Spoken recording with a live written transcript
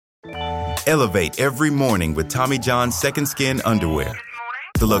Elevate every morning with Tommy John's Second Skin underwear.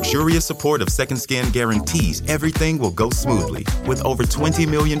 The luxurious support of Second Skin guarantees everything will go smoothly. With over 20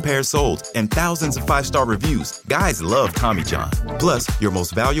 million pairs sold and thousands of 5-star reviews, guys love Tommy John. Plus, your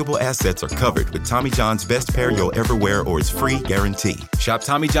most valuable assets are covered with Tommy John's best pair you'll ever wear or its free guarantee. Shop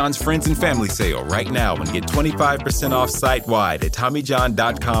Tommy John's Friends and Family Sale right now and get 25% off site-wide at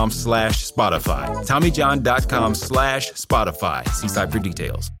TommyJohn.com/Spotify. TommyJohn.com/Spotify. See site for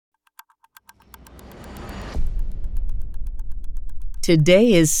details.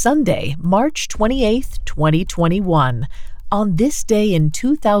 Today is Sunday, March 28th, 2021. On this day in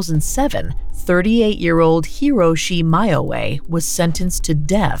 2007, 38-year-old Hiroshi Maeue was sentenced to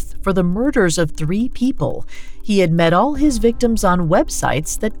death for the murders of 3 people. He had met all his victims on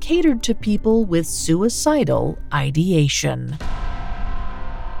websites that catered to people with suicidal ideation.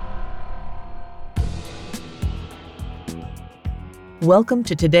 Welcome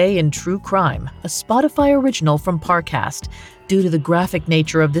to Today in True Crime, a Spotify original from Parcast. Due to the graphic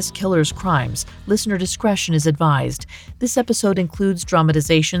nature of this killer's crimes, listener discretion is advised. This episode includes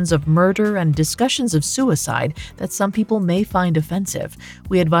dramatizations of murder and discussions of suicide that some people may find offensive.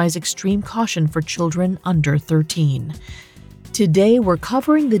 We advise extreme caution for children under 13. Today, we're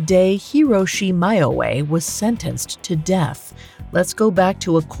covering the day Hiroshi Maeue was sentenced to death. Let's go back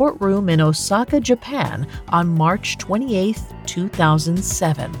to a courtroom in Osaka, Japan on March 28,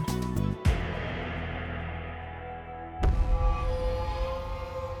 2007.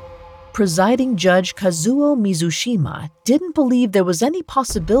 Presiding Judge Kazuo Mizushima didn't believe there was any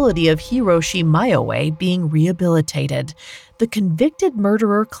possibility of Hiroshi Maeue being rehabilitated. The convicted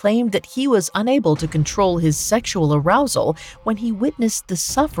murderer claimed that he was unable to control his sexual arousal when he witnessed the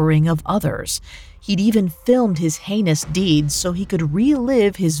suffering of others. He'd even filmed his heinous deeds so he could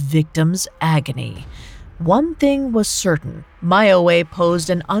relive his victims' agony. One thing was certain: Maeue posed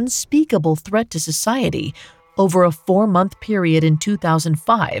an unspeakable threat to society. Over a 4-month period in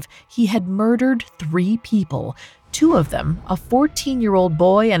 2005, he had murdered 3 people. 2 of them, a 14-year-old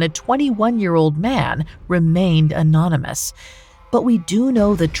boy and a 21-year-old man, remained anonymous. But we do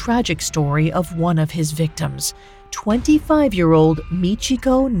know the tragic story of one of his victims, 25-year-old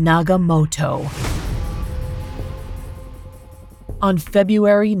Michiko Nagamoto. On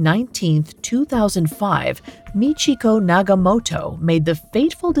February 19, 2005, Michiko Nagamoto made the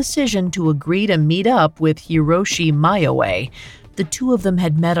fateful decision to agree to meet up with Hiroshi Maeue. The 2 of them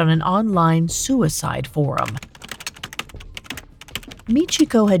had met on an online suicide forum.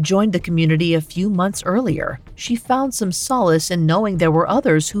 Michiko had joined the community a few months earlier. She found some solace in knowing there were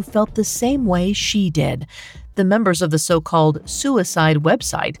others who felt the same way she did. The members of the so-called suicide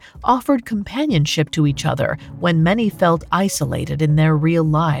website offered companionship to each other when many felt isolated in their real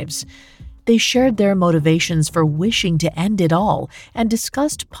lives. They shared their motivations for wishing to end it all and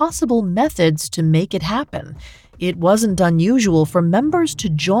discussed possible methods to make it happen. It wasn't unusual for members to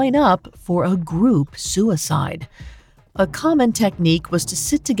join up for a group suicide. A common technique was to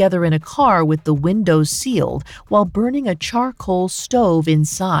sit together in a car with the windows sealed while burning a charcoal stove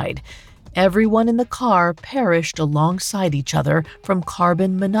inside. Everyone in the car perished alongside each other from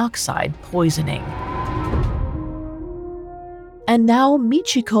carbon monoxide poisoning. And now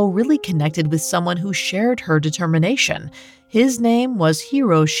Michiko really connected with someone who shared her determination. His name was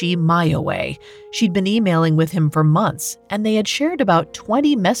Hiroshi Maeue. She'd been emailing with him for months, and they had shared about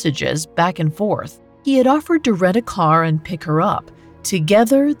 20 messages back and forth. He had offered to rent a car and pick her up.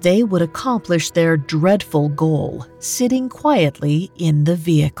 Together, they would accomplish their dreadful goal, sitting quietly in the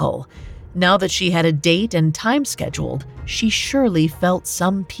vehicle. Now that she had a date and time scheduled, she surely felt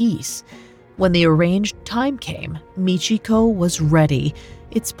some peace. When the arranged time came, Michiko was ready.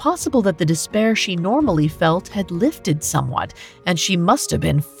 It's possible that the despair she normally felt had lifted somewhat, and she must have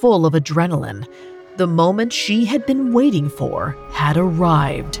been full of adrenaline. The moment she had been waiting for had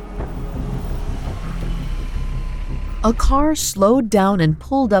arrived. A car slowed down and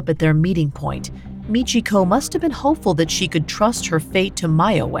pulled up at their meeting point. Michiko must have been hopeful that she could trust her fate to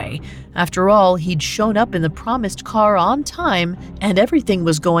Maeue. After all, he'd shown up in the promised car on time, and everything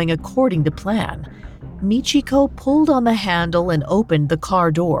was going according to plan. Michiko pulled on the handle and opened the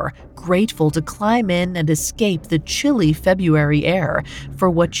car door, grateful to climb in and escape the chilly February air for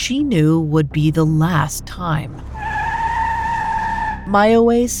what she knew would be the last time.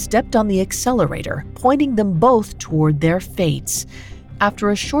 Maeue stepped on the accelerator, pointing them both toward their fates.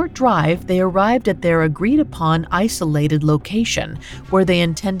 After a short drive, they arrived at their agreed-upon isolated location, where they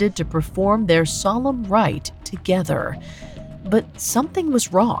intended to perform their solemn rite together. But something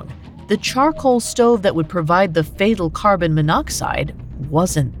was wrong. The charcoal stove that would provide the fatal carbon monoxide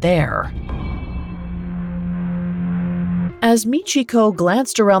wasn't there. As Michiko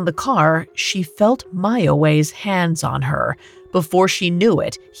glanced around the car, she felt Maeue's hands on her. Before she knew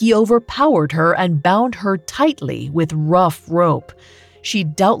it, he overpowered her and bound her tightly with rough rope. She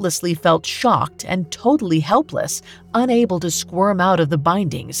doubtlessly felt shocked and totally helpless, unable to squirm out of the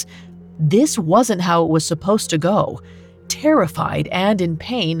bindings. This wasn't how it was supposed to go. Terrified and in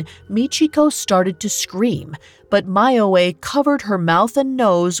pain, Michiko started to scream, but Maeue covered her mouth and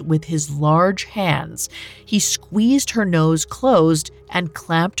nose with his large hands. He squeezed her nose closed and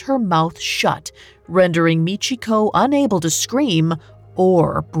clamped her mouth shut, rendering Michiko unable to scream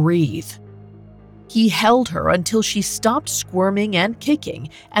or breathe. He held her until she stopped squirming and kicking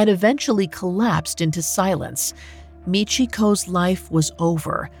and eventually collapsed into silence. Michiko's life was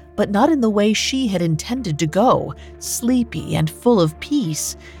over, but not in the way she had intended to go, sleepy and full of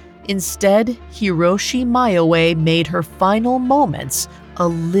peace. Instead, Hiroshi Maeue made her final moments a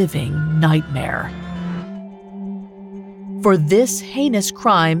living nightmare. For this heinous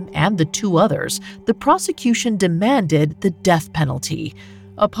crime and the two others, the prosecution demanded the death penalty.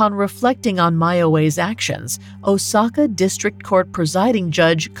 Upon reflecting on Maeue's actions, Osaka District Court presiding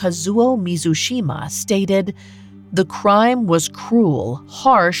judge Kazuo Mizushima stated, "The crime was cruel,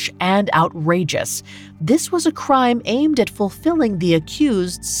 harsh, and outrageous. This was a crime aimed at fulfilling the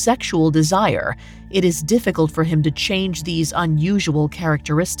accused's sexual desire. It is difficult for him to change these unusual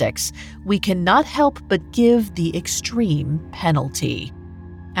characteristics. We cannot help but give the extreme penalty."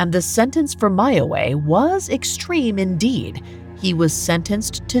 And the sentence for Maeue was extreme indeed. He was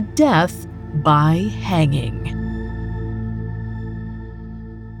sentenced to death by hanging.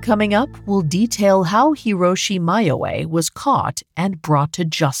 Coming up, we'll detail how Hiroshi Maeue was caught and brought to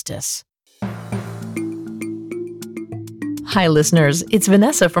justice. Hi, listeners. It's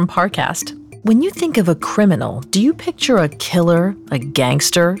Vanessa from Parcast. When you think of a criminal, do you picture a killer, a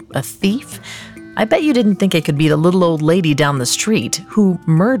gangster, a thief? I bet you didn't think it could be the little old lady down the street who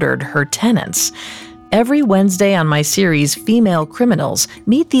murdered her tenants. Every Wednesday on my series, Female Criminals,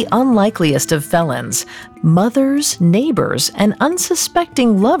 meet the unlikeliest of felons, mothers, neighbors, and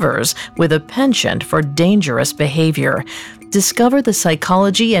unsuspecting lovers with a penchant for dangerous behavior. Discover the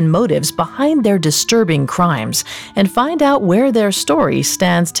psychology and motives behind their disturbing crimes and find out where their story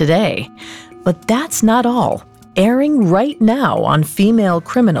stands today. But that's not all. Airing right now on Female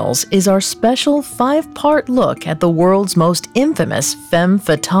Criminals is our special 5-part look at the world's most infamous femme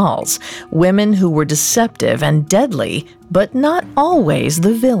fatales, women who were deceptive and deadly, but not always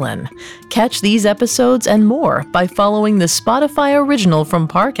the villain. Catch these episodes and more by following the Spotify original from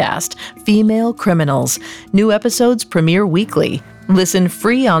Parcast, Female Criminals. New episodes premiere weekly. Listen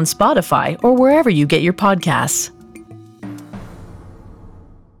free on Spotify or wherever you get your podcasts.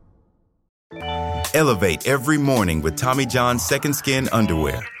 Elevate every morning with Tommy John's Second Skin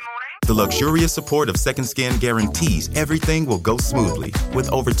underwear. The luxurious support of Second Skin guarantees everything will go smoothly. With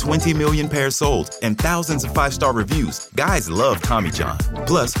over 20 million pairs sold and thousands of 5-star reviews, guys love Tommy John.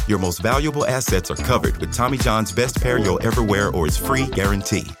 Plus, your most valuable assets are covered with Tommy John's best pair you'll ever wear or its free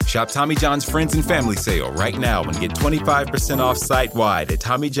guarantee. Shop Tommy John's Friends and Family Sale right now and get 25% off site-wide at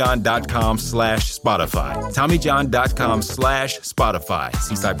TommyJohn.com/Spotify. TommyJohn.com/Spotify.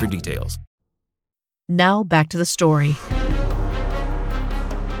 See site for details. Now back to the story.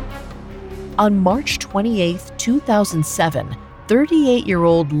 On March 28, 2007,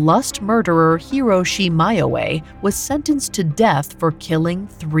 38-year-old lust murderer Hiroshi Maeue was sentenced to death for killing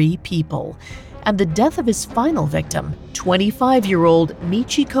 3 people. And the death of his final victim, 25-year-old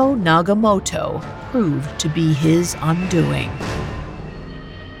Michiko Nagamoto, proved to be his undoing.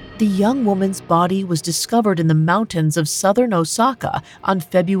 The young woman's body was discovered in the mountains of southern Osaka on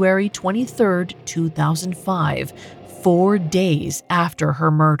February 23, 2005, 4 days after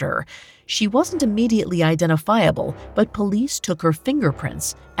her murder. She wasn't immediately identifiable, but police took her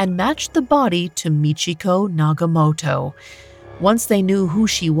fingerprints and matched the body to Michiko Nagamoto. Once they knew who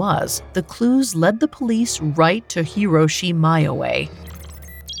she was, the clues led the police right to Hiroshi Maeue.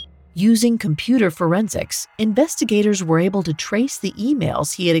 Using computer forensics, investigators were able to trace the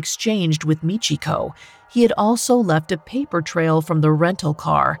emails he had exchanged with Michiko. He had also left a paper trail from the rental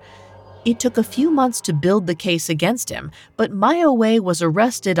car. It took a few months to build the case against him, but Maeue was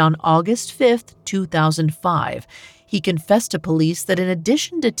arrested on August 5, 2005. He confessed to police that in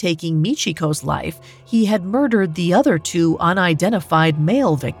addition to taking Michiko's life, he had murdered the other 2 unidentified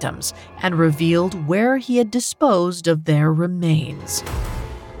male victims and revealed where he had disposed of their remains.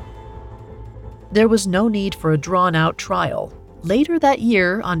 There was no need for a drawn-out trial. Later that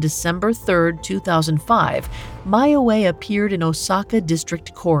year, on December 3, 2005, Maeue appeared in Osaka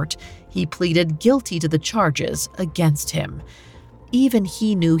District Court. He pleaded guilty to the charges against him. Even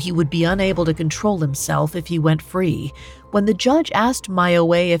he knew he would be unable to control himself if he went free. When the judge asked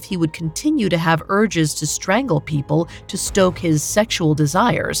Maeue if he would continue to have urges to strangle people to stoke his sexual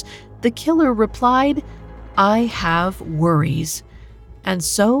desires, the killer replied, "I have worries." And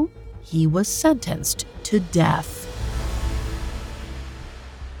so he was sentenced to death.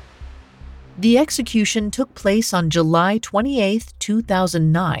 The execution took place on July 28,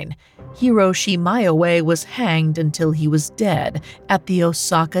 2009. Hiroshi Maeue was hanged until he was dead at the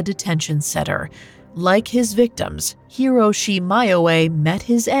Osaka Detention Center. Like his victims, Hiroshi Maeue met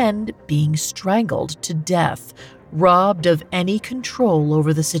his end being strangled to death, robbed of any control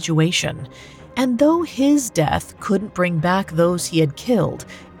over the situation. And though his death couldn't bring back those he had killed,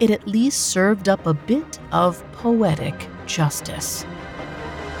 it at least served up a bit of poetic justice.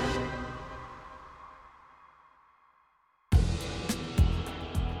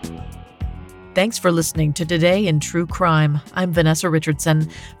 Thanks for listening to Today in True Crime. I'm Vanessa Richardson.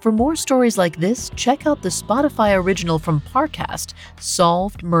 For more stories like this, check out the Spotify original from Parcast,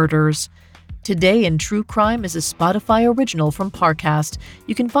 Solved Murders. Today in True Crime is a Spotify original from Parcast.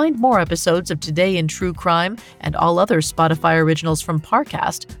 You can find more episodes of Today in True Crime and all other Spotify originals from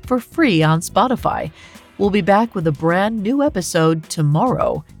Parcast for free on Spotify. We'll be back with a brand new episode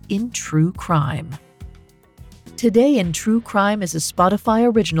tomorrow in True Crime. Today in True Crime is a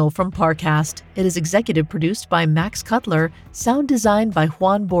Spotify original from Parcast. It is executive produced by Max Cutler, sound designed by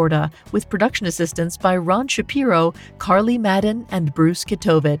Juan Borda, with production assistance by Ron Shapiro, Carly Madden, and Bruce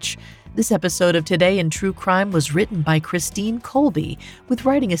Kitovich. This episode of Today in True Crime was written by Christine Colby, with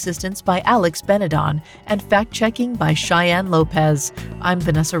writing assistance by Alex Benedon and fact-checking by Cheyenne Lopez. I'm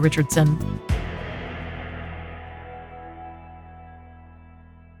Vanessa Richardson.